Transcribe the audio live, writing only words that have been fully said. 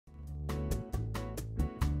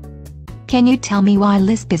Can you tell me why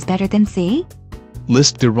Lisp is better than C?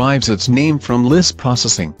 Lisp derives its name from Lisp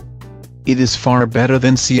processing. It is far better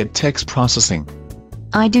than C at text processing.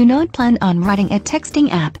 I do not plan on writing a texting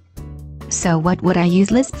app. So what would I use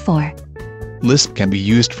Lisp for? Lisp can be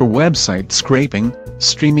used for website scraping,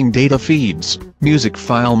 streaming data feeds, music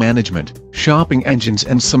file management, shopping engines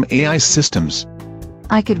and some AI systems.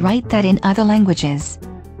 I could write that in other languages.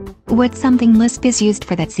 What's something Lisp is used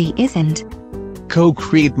for that C isn't?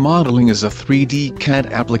 CoCreate Modeling is a 3D CAD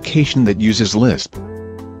application that uses Lisp.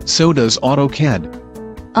 So does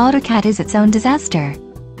AutoCAD. AutoCAD is its own disaster.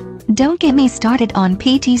 Don't get me started on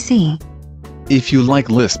PTC. If you like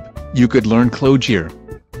Lisp, you could learn Clojure.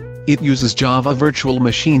 It uses Java Virtual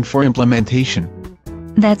Machine for implementation.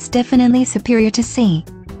 That's definitely superior to C.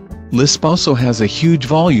 Lisp also has a huge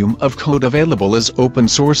volume of code available as open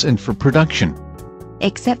source and for production.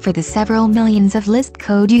 Except for the several millions of Lisp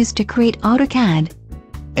code used to create AutoCAD.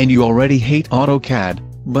 And you already hate AutoCAD,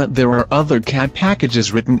 but there are other CAD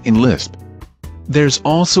packages written in Lisp. There's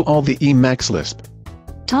also all the EMACs Lisp.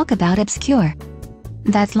 Talk about obscure.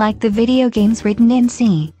 That's like the video games written in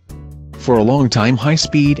C. For a long time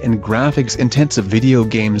high-speed and graphics-intensive video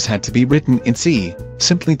games had to be written in C,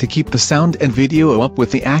 simply to keep the sound and video up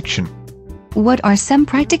with the action. What are some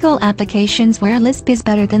practical applications where Lisp is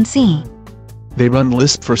better than C? They run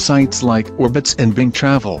Lisp for sites like Orbitz and Bing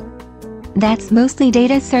Travel. That's mostly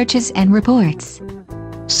data searches and reports.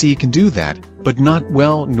 C can do that, but not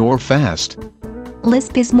well nor fast.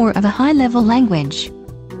 Lisp is more of a high-level language.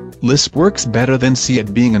 Lisp works better than C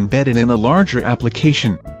at being embedded in a larger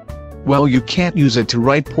application. While you can't use it to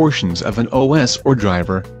write portions of an OS or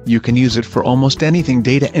driver, you can use it for almost anything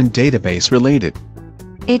data and database related.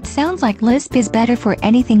 It sounds like Lisp is better for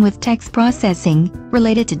anything with text processing,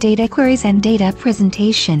 related to data queries and data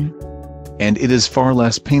presentation. And it is far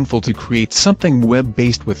less painful to create something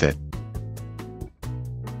web-based with it.